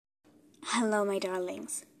Hello, my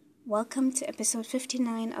darlings. Welcome to episode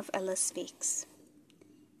 59 of Ella Speaks.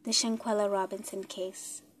 The Shanquella Robinson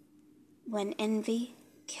case. When envy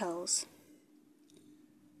kills.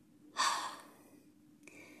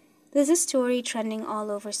 There's a story trending all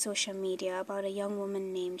over social media about a young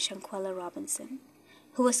woman named Shanquella Robinson,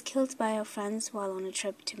 who was killed by her friends while on a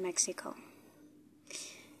trip to Mexico.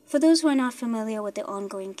 For those who are not familiar with the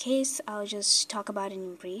ongoing case, I'll just talk about it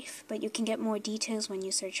in brief, but you can get more details when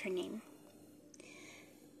you search her name.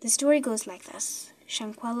 The story goes like this.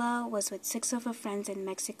 Shanquella was with 6 of her friends in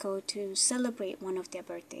Mexico to celebrate one of their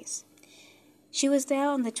birthdays. She was there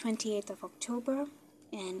on the 28th of October,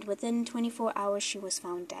 and within 24 hours she was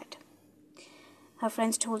found dead. Her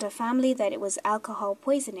friends told her family that it was alcohol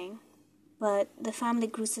poisoning, but the family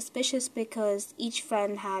grew suspicious because each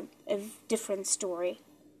friend had a different story.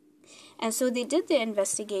 And so they did their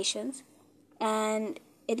investigations, and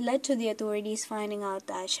it led to the authorities finding out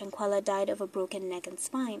that Shanquella died of a broken neck and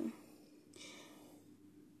spine.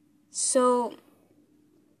 So,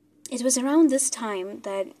 it was around this time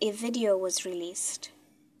that a video was released.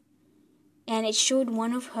 And it showed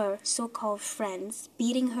one of her so-called friends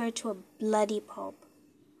beating her to a bloody pulp,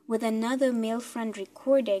 with another male friend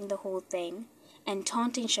recording the whole thing and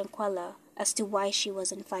taunting Shanquella as to why she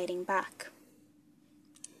wasn't fighting back.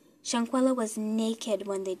 Shanquella was naked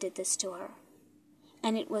when they did this to her.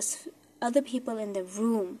 And it was other people in the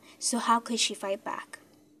room, so how could she fight back?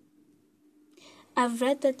 I've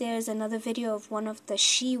read that there is another video of one of the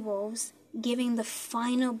she-wolves giving the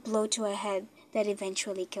final blow to her head that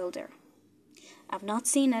eventually killed her. I've not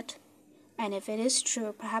seen it, and if it is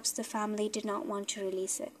true, perhaps the family did not want to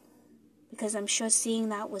release it, because I'm sure seeing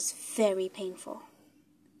that was very painful.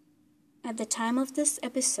 At the time of this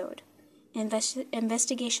episode,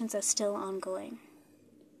 investigations are still ongoing.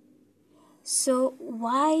 So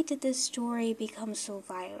why did this story become so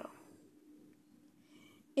viral?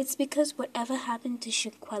 It's because whatever happened to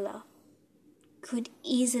Shanquella could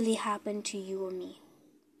easily happen to you or me.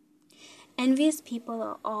 Envious people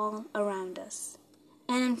are all around us,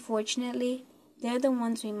 and unfortunately, they're the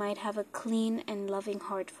ones we might have a clean and loving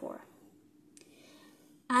heart for.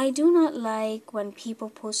 I do not like when people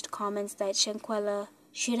post comments that Shanquella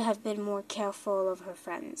should have been more careful of her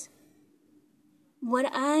friends. What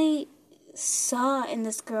I saw in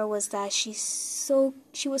this girl was that she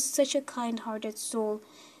was such a kind-hearted soul,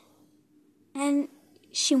 and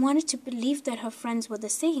she wanted to believe that her friends were the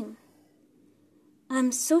same.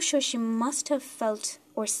 I'm so sure she must have felt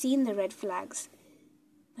or seen the red flags,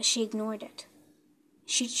 but she ignored it.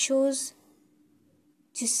 She chose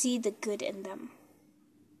to see the good in them.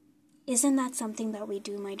 Isn't that something that we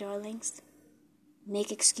do, my darlings? Make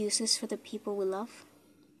excuses for the people we love?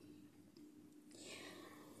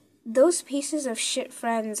 Those pieces of shit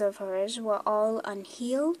friends of hers were all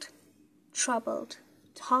unhealed, troubled,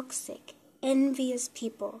 toxic, envious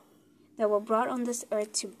people that were brought on this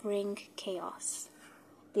earth to bring chaos.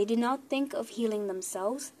 They did not think of healing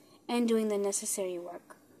themselves and doing the necessary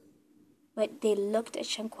work, but they looked at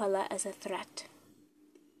Shanquella as a threat.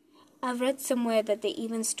 I've read somewhere that they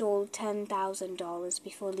even stole $10,000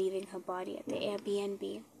 before leaving her body at the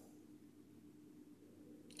Airbnb.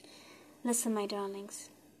 Listen, my darlings.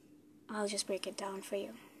 I'll just break it down for you.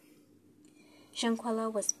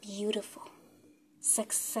 Shanquella was beautiful,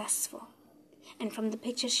 successful, and from the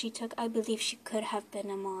pictures she took, I believe she could have been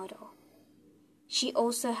a model. She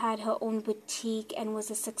also had her own boutique and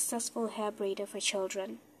was a successful hair braider for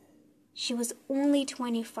children. She was only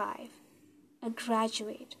 25, a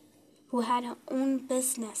graduate, who had her own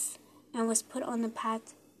business and was put on the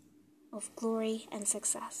path of glory and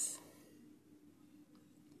success.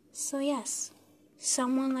 So yes,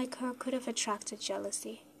 someone like her could have attracted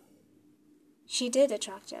jealousy. She did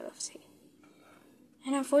attract jealousy.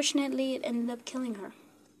 And unfortunately, it ended up killing her.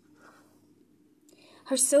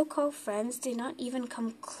 Her so-called friends did not even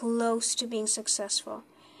come close to being successful.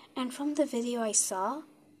 And from the video I saw,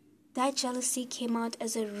 that jealousy came out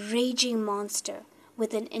as a raging monster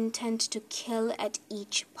with an intent to kill at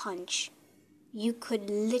each punch. You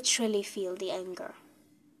could literally feel the anger.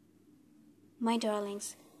 My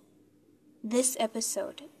darlings, this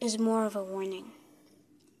episode is more of a warning.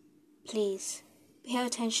 Please, pay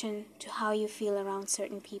attention to how you feel around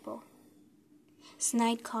certain people.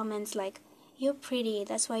 Snide comments like, "You're pretty,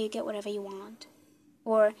 that's why you get whatever you want."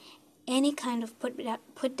 Or any kind of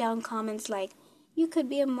put down comments like, "You could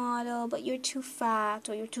be a model, but you're too fat,"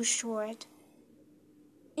 or "You're too short."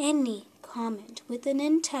 Any comment with an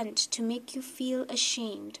intent to make you feel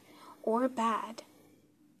ashamed or bad,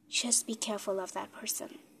 just be careful of that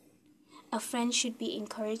person. A friend should be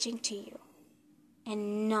encouraging to you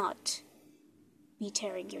and not be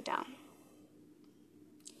tearing you down.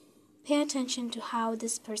 Pay attention to how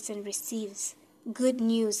this person receives good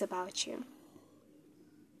news about you.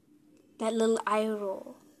 That little eye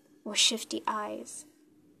roll or shifty eyes,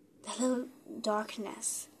 that little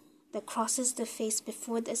darkness that crosses the face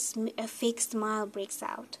before a fake smile breaks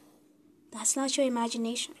out. That's not your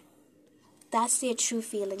imagination. That's their true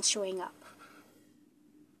feelings showing up.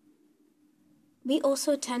 We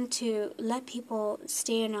also tend to let people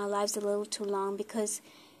stay in our lives a little too long because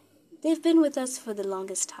they've been with us for the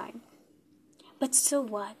longest time. But so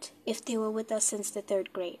what if they were with us since the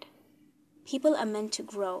 3rd grade? People are meant to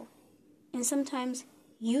grow, and sometimes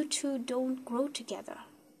you two don't grow together.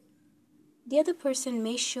 The other person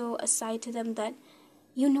may show a side to them that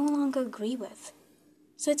you no longer agree with,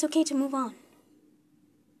 so it's okay to move on.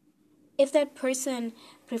 If that person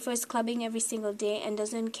prefers clubbing every single day and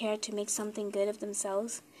doesn't care to make something good of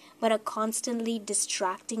themselves, but are constantly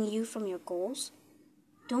distracting you from your goals,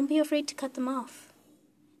 don't be afraid to cut them off.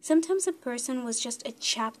 Sometimes a person was just a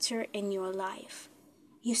chapter in your life.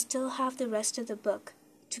 You still have the rest of the book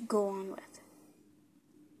to go on with.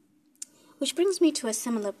 Which brings me to a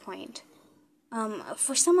similar point.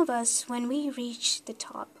 For some of us, when we reach the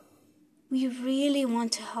top, we really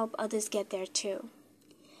want to help others get there too.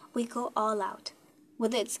 We go all out,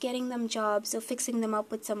 whether it's getting them jobs or fixing them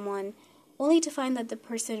up with someone, only to find that the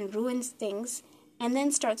person ruins things and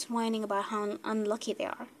then starts whining about how unlucky they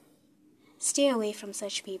are. Stay away from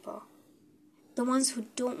such people. The ones who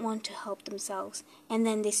don't want to help themselves and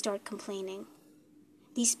then they start complaining.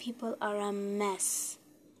 These people are a mess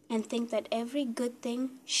and think that every good thing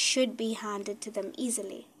should be handed to them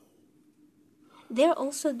easily. They're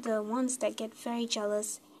also the ones that get very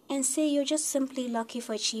jealous and say you're just simply lucky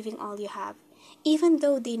for achieving all you have, even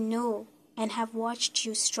though they know and have watched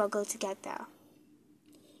you struggle to get there.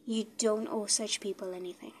 You don't owe such people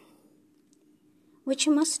anything. What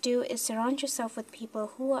you must do is surround yourself with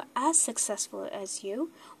people who are as successful as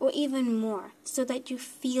you, or even more, so that you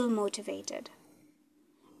feel motivated.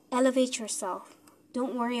 Elevate yourself.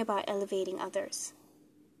 Don't worry about elevating others.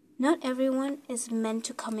 Not everyone is meant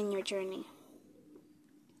to come in your journey.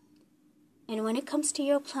 And when it comes to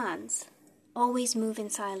your plans, always move in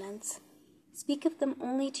silence. Speak of them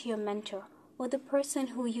only to your mentor or the person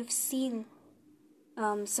who you've seen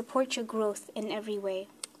support your growth in every way.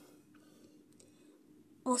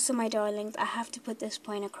 Also, my darlings, I have to put this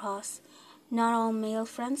point across. Not all male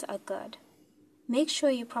friends are good. Make sure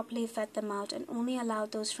you properly vet them out and only allow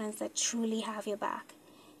those friends that truly have your back.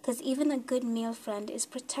 Because even a good male friend is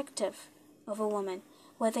protective of a woman,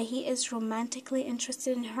 whether he is romantically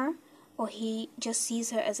interested in her or he just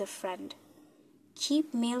sees her as a friend.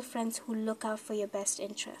 Keep male friends who look out for your best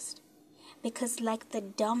interest. Because like the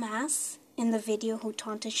dumbass in the video who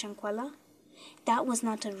taunted Shankwala, that was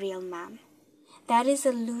not a real man. That is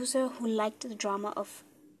a loser who liked the drama of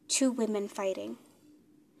 2 women fighting.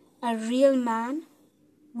 A real man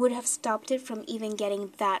would have stopped it from even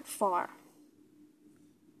getting that far.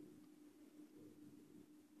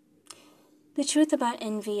 The truth about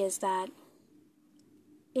envy is that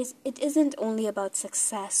it isn't only about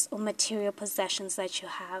success or material possessions that you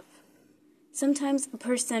have. Sometimes a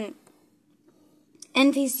person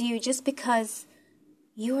envies you just because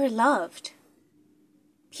you are loved.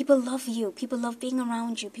 People love you. People love being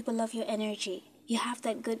around you. People love your energy. You have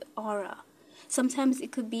that good aura. Sometimes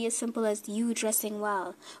it could be as simple as you dressing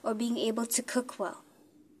well or being able to cook well.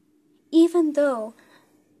 Even though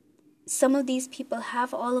some of these people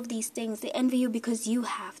have all of these things, they envy you because you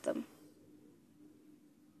have them.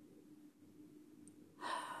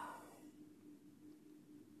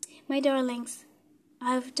 My darlings,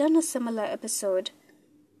 I've done a similar episode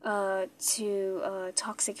to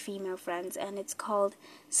toxic female friends, and it's called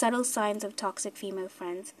Subtle Signs of Toxic Female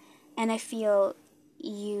Friends, and I feel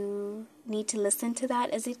you need to listen to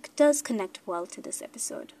that as it does connect well to this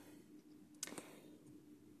episode.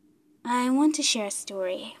 I want to share a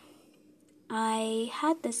story. I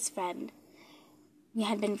had this friend. We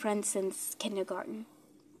had been friends since kindergarten,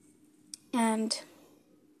 and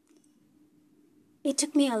it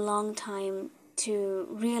took me a long time to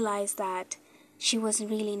realize that she was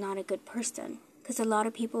really not a good person, because a lot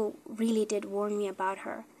of people really did warn me about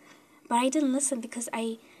her. But I didn't listen because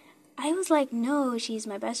I was like, no, she's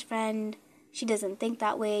my best friend. She doesn't think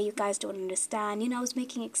that way. You guys don't understand. I was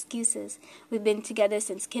making excuses. We've been together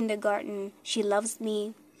since kindergarten. She loves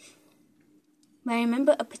me. But I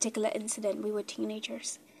remember a particular incident. We were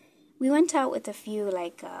teenagers. We went out with a few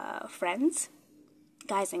friends,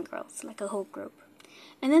 guys and girls, like a whole group.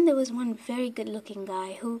 And then there was one very good-looking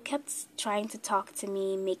guy who kept trying to talk to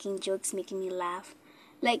me, making jokes, making me laugh.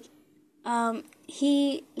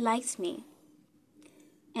 He liked me.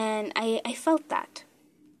 And I felt that.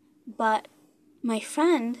 But my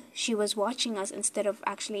friend, she was watching us instead of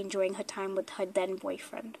actually enjoying her time with her then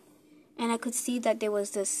boyfriend. And I could see that there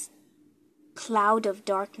was this cloud of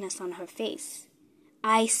darkness on her face.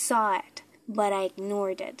 I saw it, but I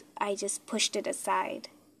ignored it. I just pushed it aside.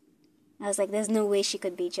 I was like, there's no way she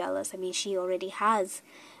could be jealous. I mean, she already has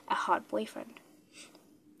a hot boyfriend.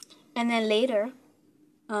 And then later,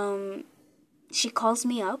 she calls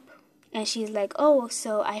me up and she's like, oh,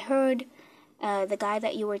 so I heard the guy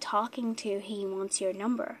that you were talking to, he wants your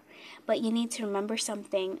number. But you need to remember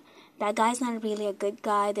something. That guy's not really a good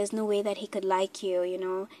guy. There's no way that he could like you, you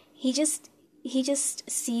know. He just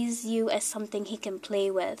sees you as something he can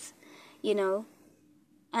play with, you know.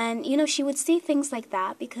 And, you know, she would say things like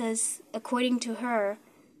that because according to her,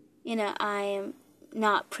 you know, I'm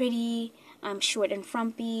not pretty, I'm short and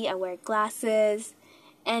frumpy, I wear glasses.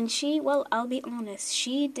 And she, well, I'll be honest,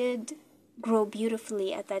 she did grow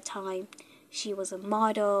beautifully at that time. She was a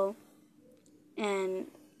model, and,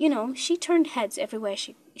 you know, she turned heads everywhere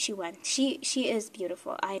she went. She is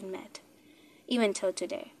beautiful, I admit, even till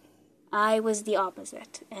today. I was the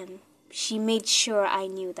opposite, and she made sure I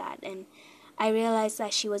knew that, and I realized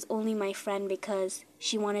that she was only my friend because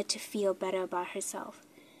she wanted to feel better about herself.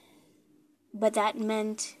 But that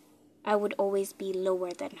meant I would always be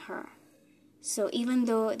lower than her. So even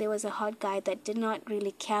though there was a hot guy that did not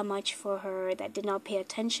really care much for her, that did not pay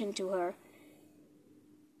attention to her,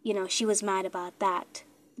 you know, she was mad about that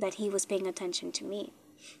he was paying attention to me.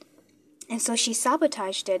 And so she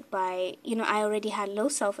sabotaged it by, you know, I already had low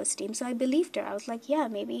self-esteem, so I believed her. I was like, yeah,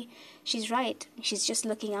 maybe she's right. She's just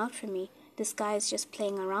looking out for me. This guy is just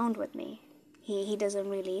playing around with me. He doesn't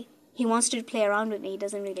really, he wants to play around with me. He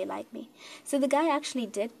doesn't really like me. So the guy actually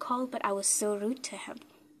did call, but I was so rude to him.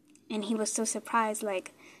 And he was so surprised,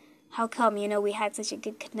 like, how come, you know, we had such a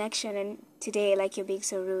good connection and today, like, you're being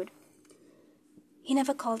so rude. He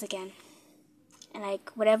never called again. And,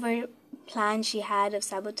 like, whatever plan she had of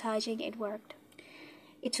sabotaging, it worked.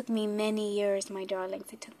 It took me many years, my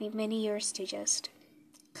darlings. It took me many years to just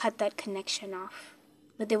cut that connection off.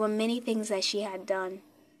 But there were many things that she had done.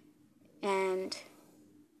 And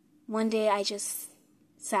one day I just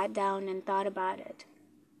sat down and thought about it.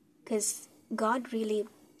 Because God really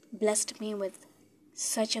blessed me with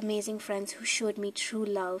such amazing friends who showed me true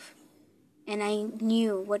love. And I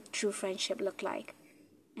knew what true friendship looked like.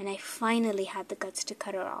 And I finally had the guts to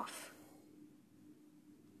cut her off.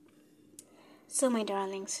 So, my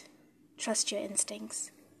darlings, trust your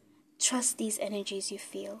instincts. Trust these energies you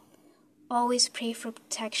feel. Always pray for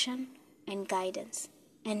protection and guidance,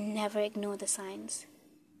 and never ignore the signs.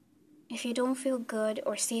 If you don't feel good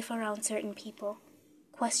or safe around certain people,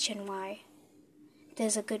 question why.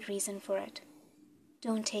 There's a good reason for it.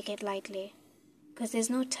 Don't take it lightly, because there's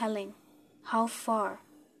no telling how far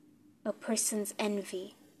a person's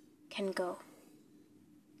envy can go.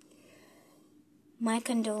 My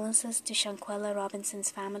condolences to Shanquella Robinson's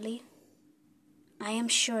family. I am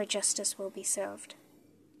sure justice will be served.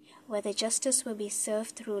 Whether justice will be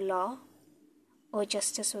served through law or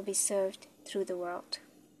justice will be served through the world.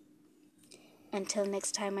 Until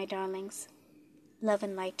next time, my darlings, love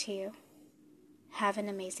and light to you. Have an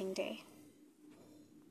amazing day.